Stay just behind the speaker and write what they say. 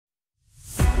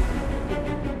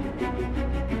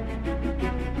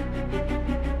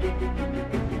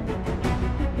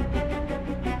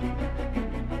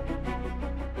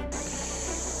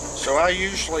So I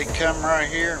usually come right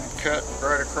here and cut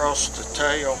right across the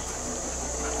tail.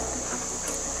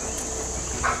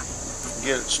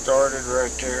 Get it started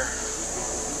right there.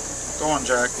 Go on,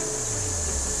 Jack.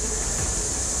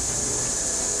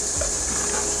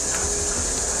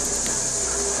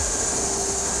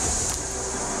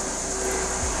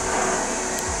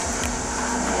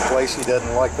 Lacey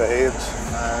doesn't like the heads.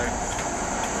 No.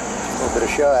 A little bit of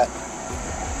shot.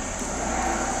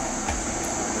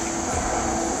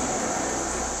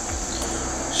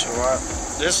 So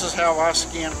this is how I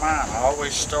skin mine. I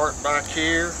always start back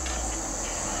here,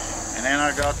 and then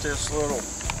I got this little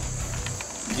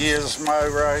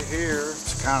GIZMO right here.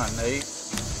 It's kind of neat.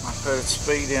 I put its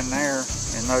feet in there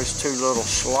in those two little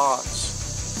slots.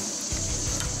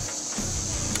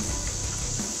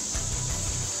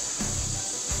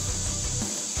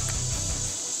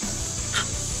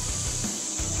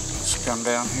 Let's come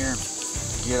down here and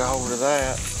get a hold of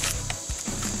that.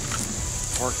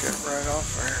 Work it right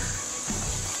off there.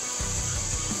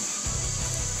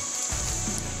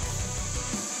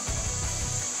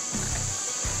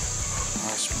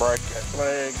 Let's break that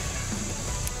leg.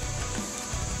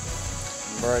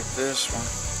 Break this one.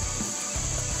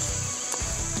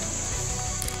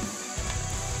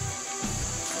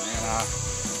 And then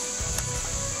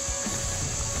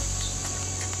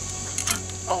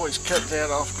I always cut that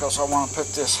off because I want to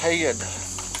put this head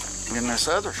in this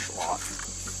other slot.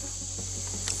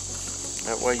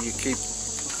 That way you keep,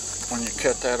 when you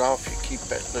cut that off, you keep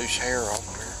that loose hair off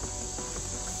there.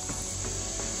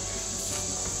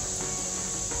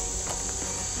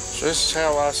 So this is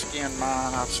how I skin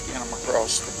mine. I skin them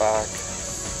across the back.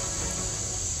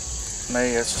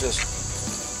 Me, it's just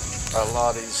a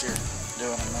lot easier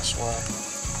doing them this way.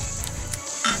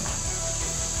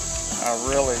 I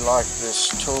really like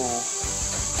this tool.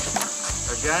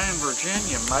 A guy in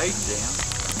Virginia made them.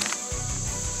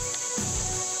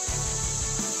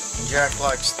 Jack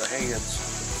likes the heads.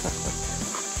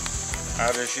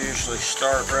 I just usually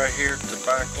start right here at the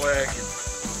back leg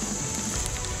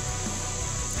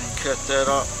and cut that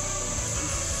up.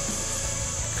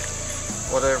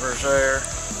 Whatever's there,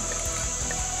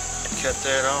 cut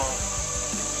that off.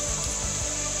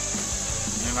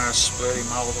 And I split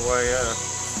him all the way up.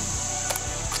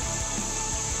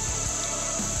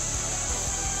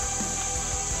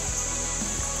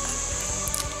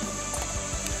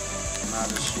 I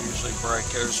just usually break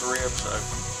those ribs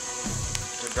open.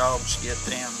 The dogs get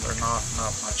them, they're not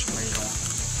much meat on.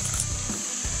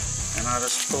 And I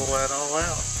just pull that all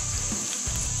out.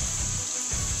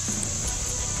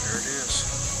 There it is.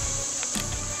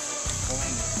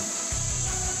 Clean.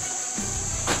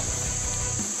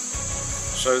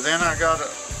 So then I got a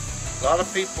lot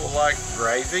of people like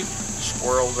gravy,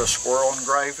 the squirrel and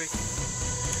gravy.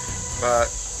 But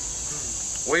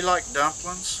we like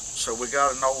dumplings. So we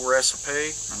got an old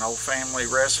recipe, an old family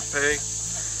recipe.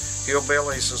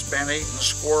 Hillbillies has been eating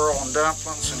squirrel and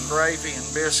dumplings and gravy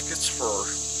and biscuits for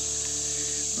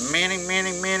many,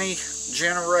 many, many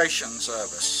generations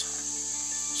of us.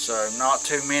 So not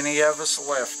too many of us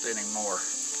left anymore.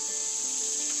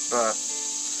 But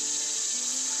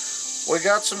we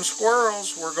got some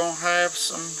squirrels. We're gonna have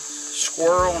some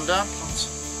squirrel and dumplings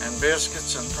and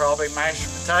biscuits and probably mashed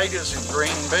potatoes and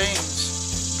green beans.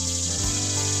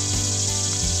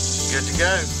 Good to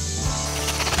go.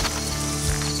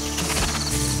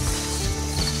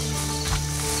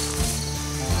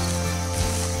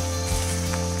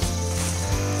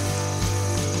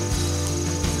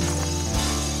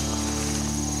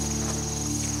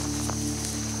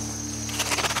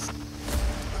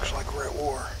 Looks like we're at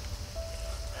war.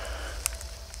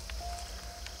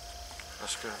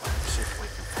 Let's go see if we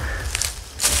can find it.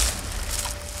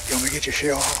 You want me to get your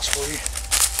shell house for you?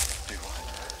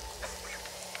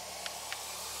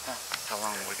 How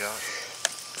long we got?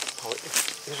 Oh,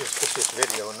 it's just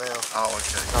video now. Oh,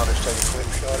 okay. I'll just take a quick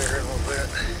shot here in a little bit.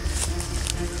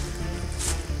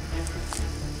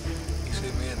 You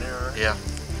see me in there, right? Yeah.